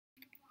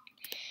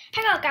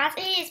Hello guys,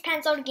 it is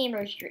Pencil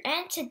Gamer here,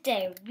 and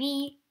today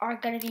we are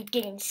going to be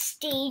getting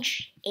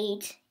Stage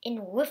 8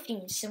 in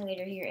Lifting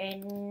Simulator here,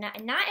 and not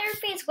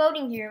everything's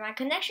loading here, my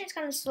connection is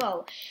kind of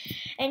slow.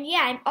 And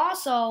yeah, I'm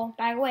also,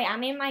 by the way,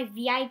 I'm in my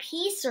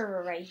VIP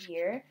server right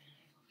here.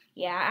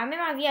 Yeah, I'm in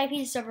my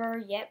VIP server,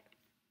 yep.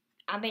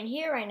 I'm in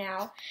here right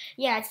now.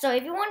 Yeah, so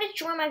if you want to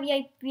join my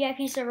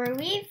VIP server,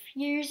 leave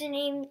your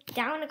username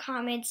down in the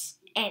comments,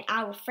 and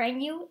I will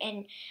friend you,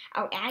 and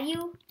I'll add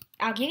you.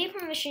 I'll give you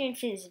permission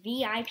into this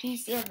VIP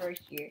server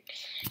here.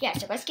 Yeah,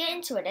 so let's get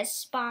into it.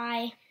 Let's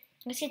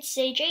get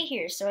Stage 8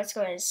 here. So let's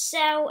go ahead and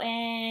sell,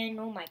 and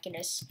oh my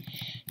goodness.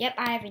 Yep,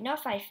 I have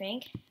enough, I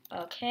think.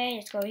 Okay,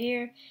 let's go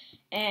here.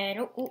 And,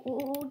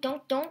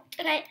 don't,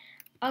 okay.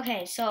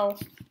 Okay, so,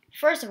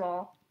 first of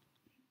all,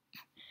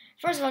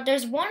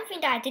 there's one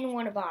thing that I didn't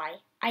want to buy.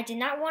 I did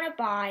not want to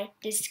buy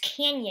this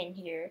canyon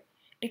here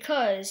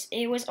because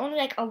it was only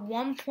like a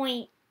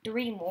 1.3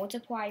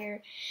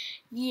 multiplier.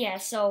 Yeah,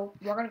 so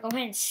we're going to go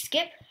ahead and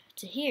skip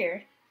to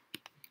here.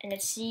 And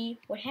let's see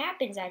what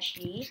happens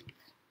actually.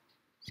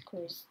 Let's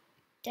close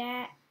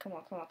that. Come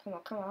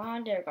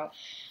on. There we go.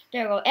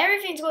 There we go.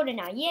 Everything's loaded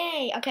now.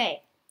 Yay.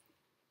 Okay.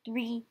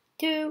 3,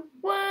 2,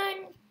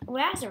 1.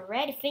 Well, that's a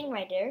red thing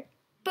right there.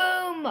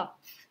 Boom.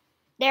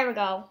 There we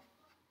go.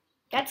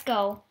 Let's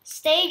go.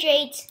 Stage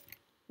 8.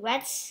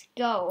 Let's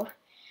go.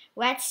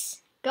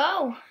 Let's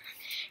go.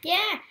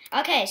 Yeah.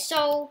 Okay,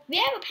 so we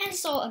have a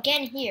pencil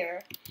again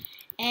here.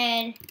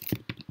 And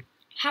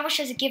how much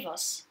does it give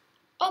us?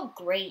 Oh,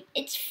 great.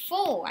 It's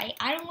full. I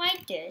don't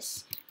like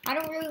this. I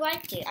don't really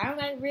like it. I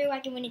don't really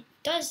like it when it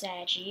does that,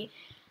 actually.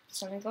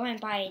 So I'm going to go ahead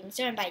and buy it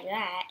instead of buy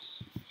that.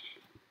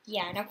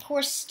 Yeah, and of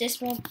course, this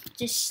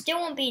still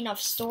won't be enough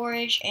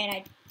storage.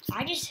 And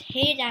I just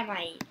hate that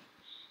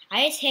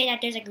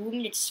there's like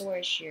limited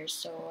storage here,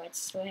 so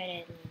let's go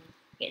ahead and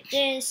get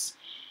this.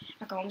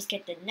 I can almost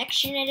get the next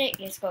genetic.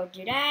 Let's go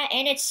do that,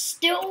 and it's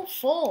still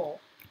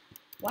full.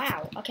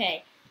 Wow.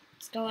 Okay,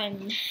 let's go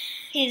and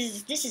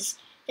this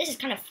is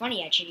kind of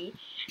funny actually.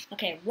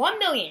 Okay, 1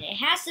 million. It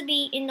has to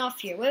be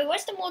enough here. Wait,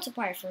 what's the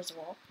multiplier first of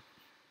all?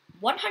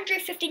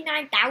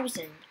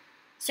 159,000.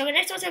 So the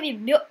next one's gonna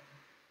be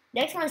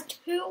next one's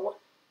 2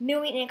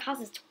 million, and it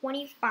costs us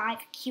 25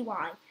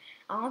 QI.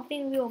 I don't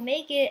think we will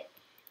make it.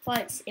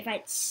 But if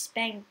I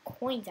spend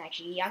coins,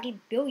 actually, I'll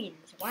get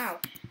billions. Wow.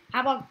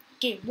 How about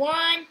get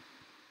one?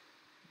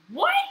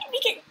 What? We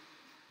get.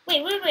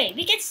 Wait.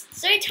 We get.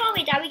 So you tell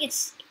me that we get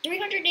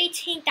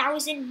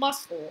 318,000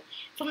 muscle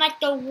from like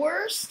the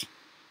worst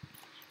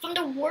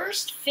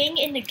thing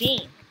in the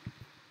game.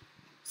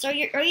 So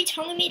are you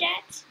telling me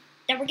that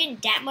we're getting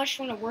that much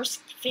from the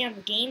worst thing in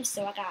the game?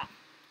 So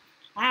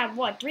I have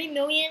what, 3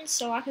 million?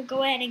 So I could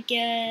go ahead and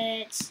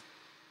get.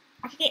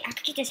 I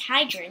could get this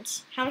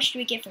hydrant. How much do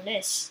we get from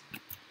this?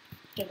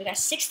 Okay, we got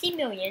 60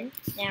 million.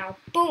 Now,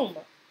 boom.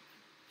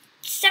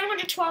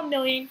 712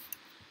 million.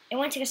 It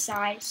went to the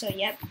side, so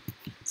yep.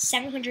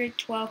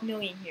 712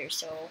 million here.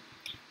 So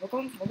we're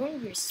going to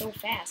do so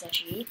fast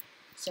actually.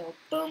 So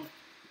boom.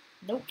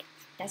 Nope.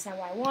 That's not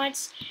what I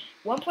want.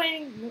 1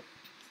 point.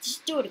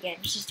 Just do it again.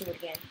 Just do it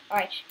again.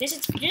 Alright, this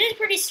is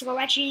pretty slow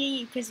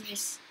actually,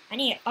 because I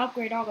need to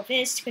upgrade all of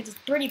this because it's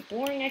pretty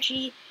boring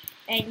actually.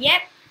 And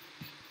yep.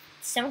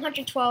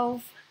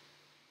 712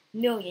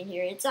 million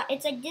here. It's like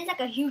there's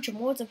like a huge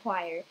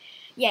multiplier.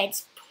 Yeah,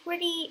 it's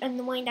pretty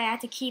annoying that I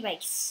have to keep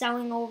like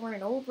selling over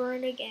and over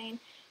and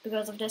again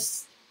because of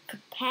this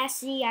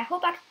capacity. I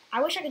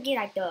wish I could get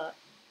like the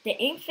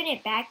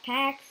infinite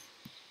backpack.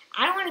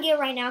 I don't want to get it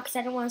right now because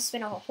I don't want to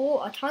spend a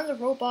ton of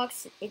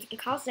Robux. It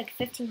costs like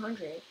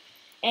 1,500.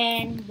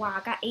 And wow,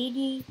 I got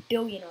 80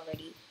 billion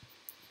already.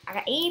 I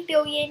got 80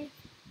 billion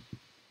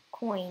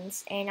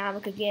coins, and now we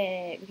could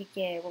get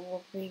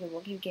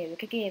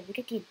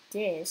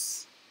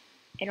this,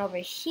 and over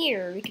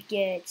here we could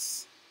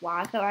get, wow,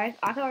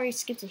 I could already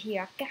skip to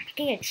here. I could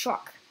get a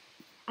truck.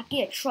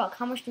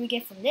 How much do we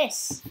get from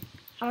this?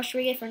 And oh my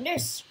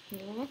goodness,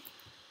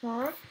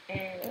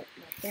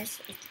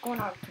 it's going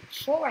out of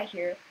control right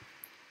here.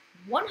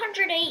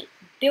 108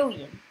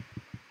 billion,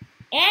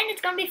 and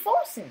it's gonna be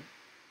full soon.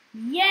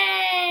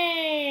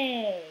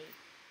 Yay!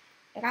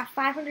 I got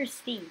 500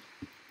 speed.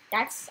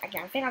 That's,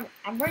 again, I think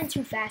I'm running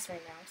too fast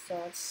right now, so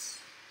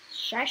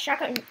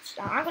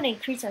I'm going to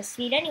increase my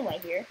speed anyway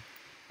here,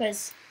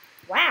 because,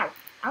 wow,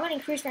 I'm going to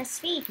increase my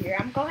speed here.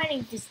 I'm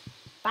going to just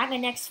buy the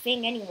next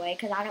thing anyway,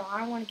 because I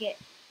don't want to get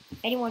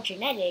any more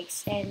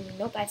genetics, and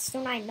nope, that's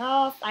still not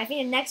enough. I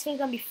think the next thing's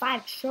going to be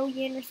 5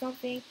 trillion or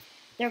something.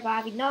 They're going to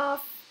have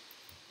enough.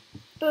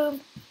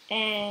 Boom.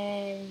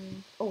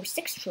 And, oh,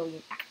 6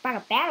 trillion. I could buy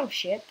a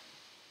battleship.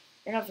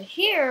 And over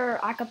here,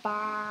 I could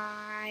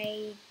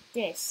buy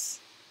this.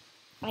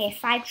 I have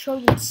 5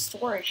 trillion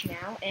storage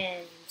now,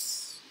 and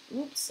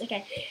oops,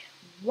 okay.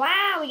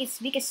 Wow, we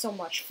get so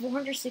much.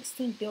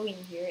 416 billion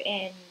here,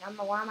 and I don't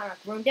know why I'm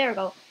not growing. There we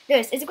go.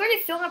 It's going to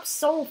be filling up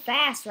so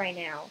fast right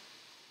now.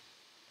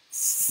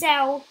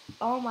 Sell.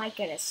 Oh my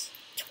goodness.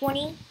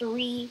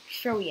 23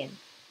 trillion.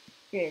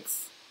 Here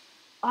it's.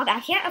 Oh, I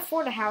can't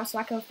afford a house, so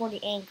I can afford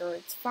the anchor.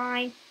 It's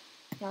fine.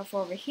 Now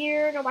for over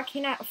here, no, I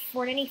cannot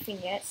afford anything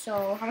yet.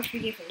 So how much do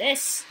we get for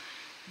this?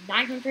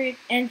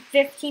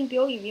 915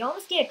 billion. We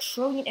almost get a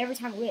trillion every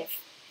time we live.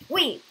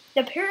 Wait,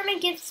 the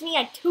pyramid gives me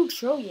like 2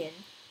 trillion.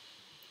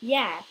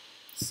 Yeah.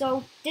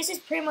 So this is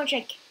pretty much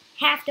like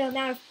half the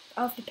amount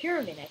of the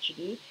pyramid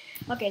actually.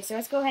 Okay, so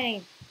let's go ahead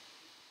and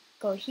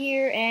go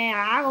here,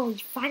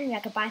 and finally I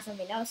could buy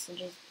something else than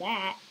just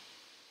that.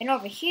 And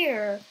over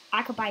here,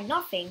 I could buy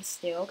nothing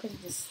still, because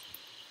this,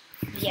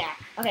 yeah.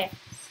 Okay,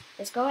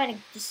 let's go ahead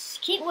and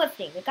just keep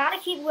lifting. We gotta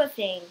keep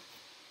lifting.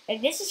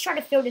 And this is trying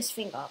to fill this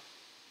thing up.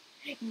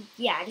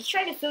 Yeah, just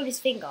try to fill this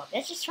thing up.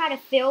 Let's just try to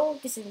fill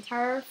this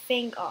entire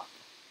thing up.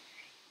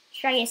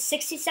 Try to get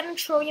 67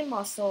 trillion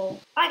muscle.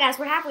 Alright guys,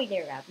 we're halfway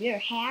there now. We're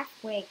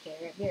halfway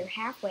there. We're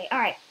halfway.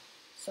 Alright.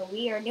 So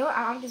we are new.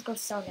 I'm just gonna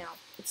sell now.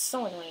 It's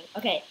so annoying.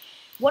 Okay.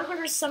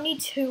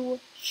 172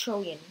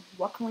 trillion.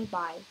 What can we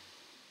buy?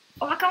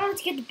 Oh, I want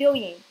to get the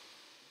billion.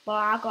 But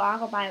I'll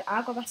go buy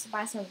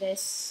some of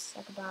this.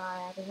 I'll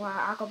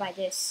go buy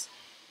this.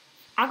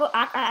 I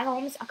can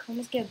almost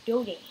get a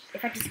building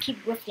if I just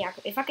keep lifting.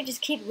 If I could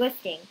just keep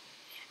lifting.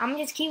 I'm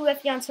gonna just keep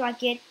lifting until I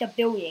get the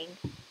building.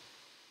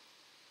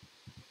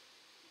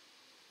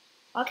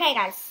 Okay,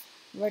 guys,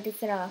 we're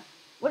just gonna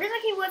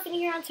keep lifting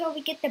here until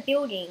we get the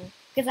building,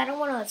 because I don't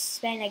want to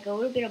spend like a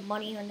little bit of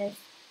money on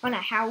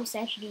a house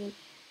actually.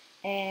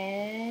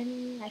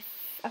 And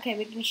okay,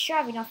 we should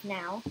have enough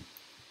now.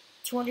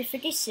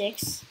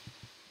 256,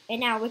 and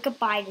now we could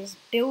buy this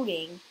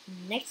building.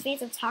 Next thing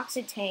is a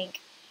toxic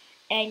tank,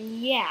 and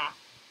yeah,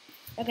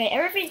 okay,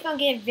 everything's gonna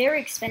get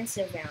very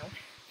expensive now.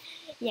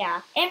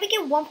 Yeah, and we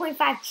get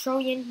 1.5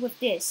 trillion with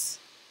this.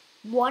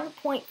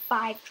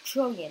 1.5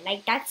 trillion.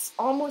 Like, that's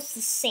almost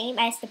the same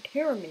as the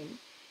pyramid.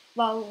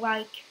 Well,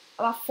 like,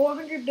 about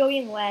 400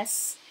 billion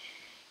less.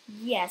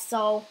 Yeah,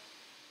 so,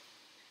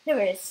 there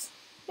it is.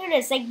 There it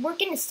is. Like, we're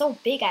getting so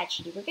big,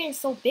 actually. We're getting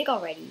so big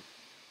already.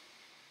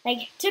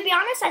 Like, to be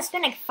honest, I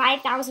spent like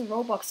 5,000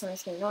 Robux on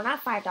this game. No,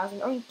 not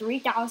 5,000. Only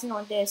 3,000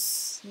 on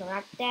this. No,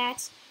 not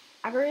that.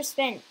 I've already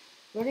spent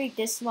literally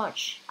this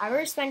much. I've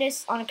already spent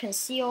this on a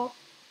conceal.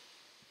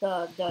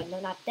 No,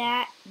 not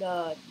that.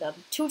 The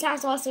 2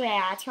 times also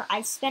I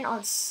spent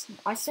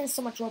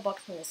so much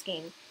Robux on this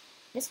game.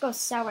 Let's go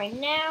sell right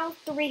now.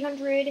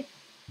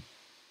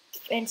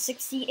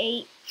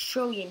 368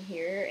 trillion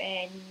here,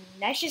 and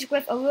let's just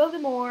grab a little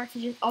bit more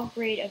to just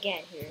upgrade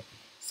again here.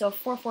 So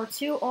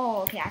 442.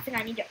 Oh, okay. I think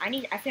I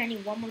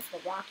need one more for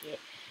the rocket.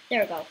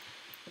 There we go.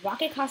 The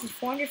rocket costs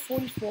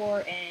 444,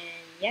 and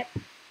yep,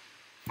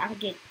 I can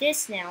get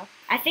this now.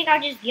 I think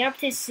I'll just get up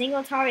to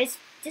single tower.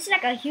 This is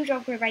like a huge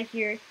upgrade right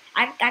here.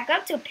 I got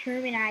up to a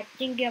pyramid, and I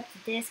didn't get up to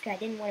this because I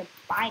didn't want to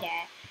buy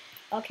that.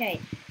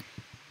 Okay,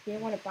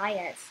 didn't want to buy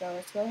that, so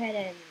let's go ahead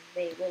and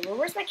wait.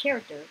 Where's my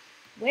character?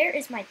 Where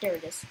is my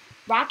third? This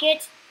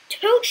rocket,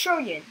 2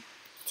 trillion,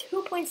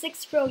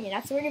 2.6 trillion.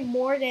 That's already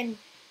more than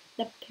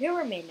the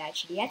pyramid.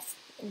 Actually, that's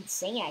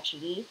insane.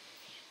 Actually,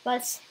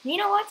 but you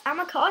know what? I'm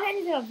gonna cut ahead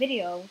into a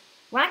video.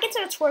 When I get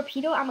to the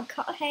torpedo, I'm gonna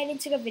cut ahead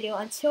into the video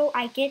until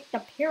I get the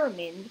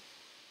pyramid.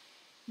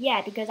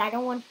 Yeah, because I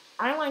don't want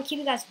to keep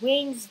you guys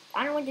waiting.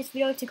 I don't want this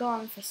video to go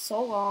on for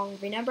so long.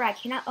 Remember, I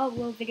cannot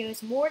upload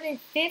videos more than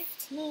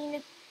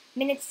 15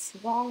 minutes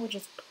long, which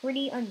is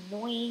pretty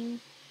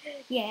annoying.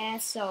 Yeah,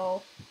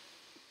 so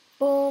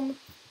boom,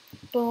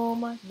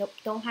 boom. Nope,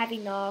 don't have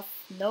enough.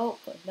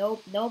 Nope.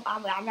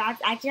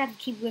 I just have to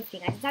keep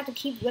lifting. I just have to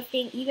keep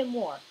lifting even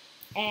more.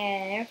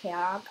 And okay,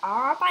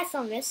 I'll buy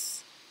some of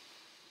this.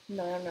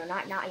 No,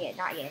 not yet.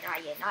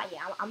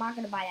 I'm not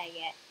gonna buy that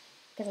yet,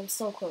 because I'm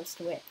so close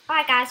to it.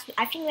 Alright guys,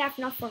 I think we have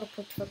enough for the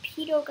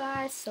torpedo,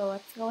 guys, so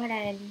let's go ahead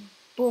and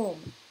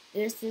boom.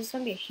 This is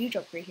going to be a huge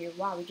upgrade here.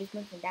 Wow, we just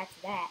went from that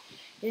to that.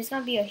 This is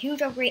going to be a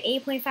huge upgrade.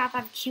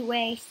 8.55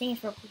 QA stands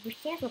for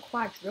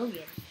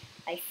quadrillion,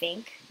 I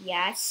think.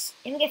 Yes.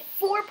 And we get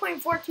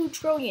 4.42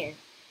 trillion.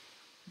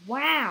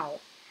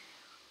 Wow.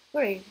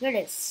 Look at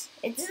this.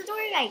 This is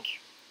already like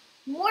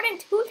more than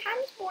 2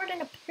 times more than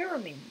a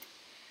pyramid.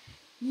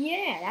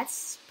 Yeah,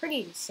 that's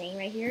pretty insane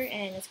right here.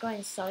 And let's go ahead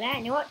and sell that.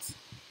 You know what?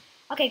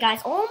 Okay,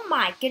 guys. Oh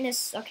my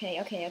goodness. Okay.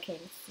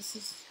 This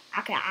is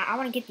okay. I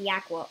want to get the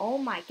aqua. Oh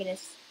my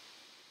goodness.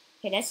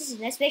 Okay,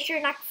 let's make sure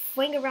not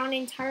fling around the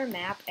entire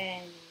map.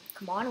 And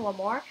come on, one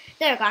more.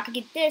 There we go. I can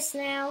get this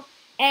now.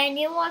 And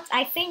you know what?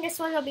 I think this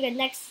one will be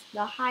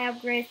the high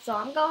upgrade. So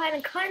I'm going to go ahead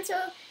and cut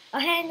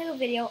ahead into the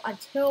video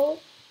until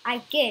I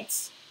get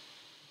to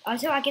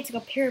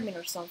the pyramid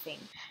or something.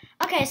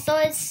 Okay, so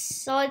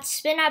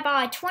it's been about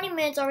like 20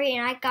 minutes already,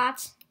 and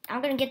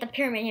I'm gonna get the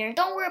pyramid here.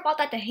 Don't worry about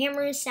that. The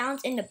hammer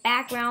sounds in the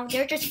background.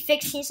 They're just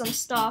fixing some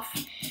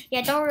stuff.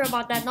 Yeah, don't worry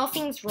about that.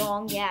 Nothing's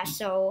wrong. Yeah,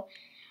 so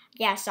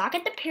I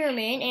get the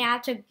pyramid, and I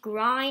have to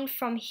grind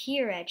from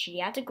here.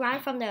 Actually, I have to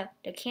grind from the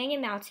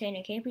canyon mountain.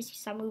 Okay, please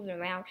stop moving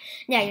around.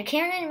 Yeah, the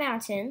canyon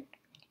mountain.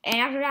 And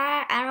after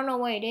that, I don't know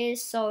what it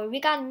is. So we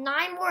got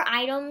 9 more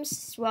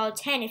items. Well,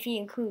 10 if you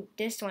include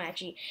this one,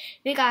 actually.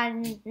 We got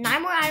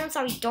 9 more items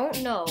that we don't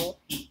know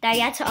that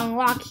you have to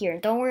unlock here.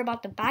 Don't worry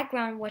about the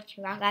background, like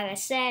I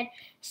said.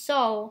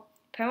 So,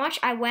 pretty much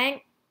I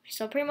went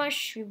So pretty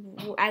much,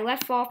 I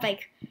left off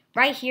like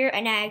right here,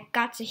 and then I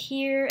got to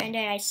here, and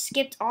then I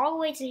skipped all the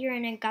way to here,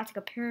 and then got to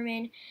the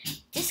pyramid.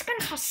 This is gonna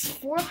cost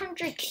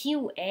 400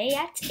 QA.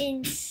 That's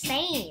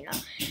insane.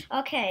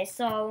 Okay,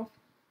 so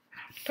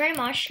pretty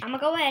much, I'm gonna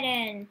go ahead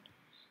and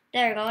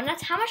there we go. And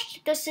that's how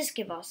much does this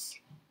give us?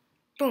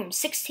 Boom,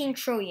 16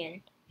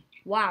 trillion.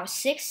 Wow,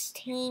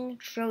 16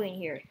 trillion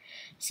here.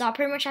 So I'll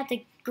pretty much have to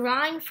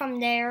grind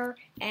from there.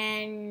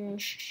 And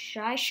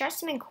should I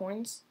spend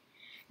coins?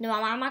 No,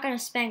 I'm not gonna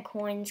spend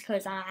coins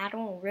because I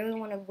don't really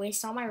want to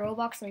waste all my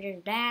Robux on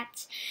just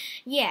that.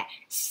 Yeah.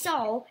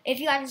 So if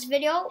you like this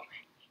video,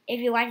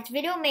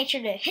 make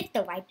sure to hit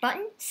the like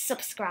button,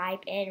 subscribe,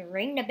 and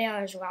ring the bell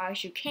as loud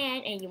as you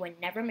can, and you will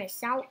never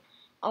miss out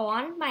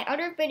on my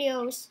other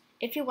videos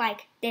if you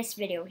like this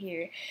video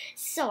here.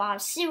 So I'll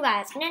see you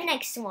guys in the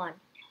next one.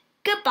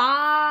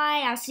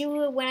 Goodbye. I'll see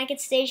you when I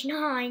get stage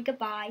 9.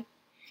 Goodbye.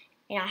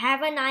 And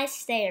have a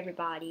nice day,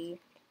 everybody.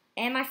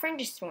 And my friend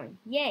just joined.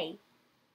 Yay.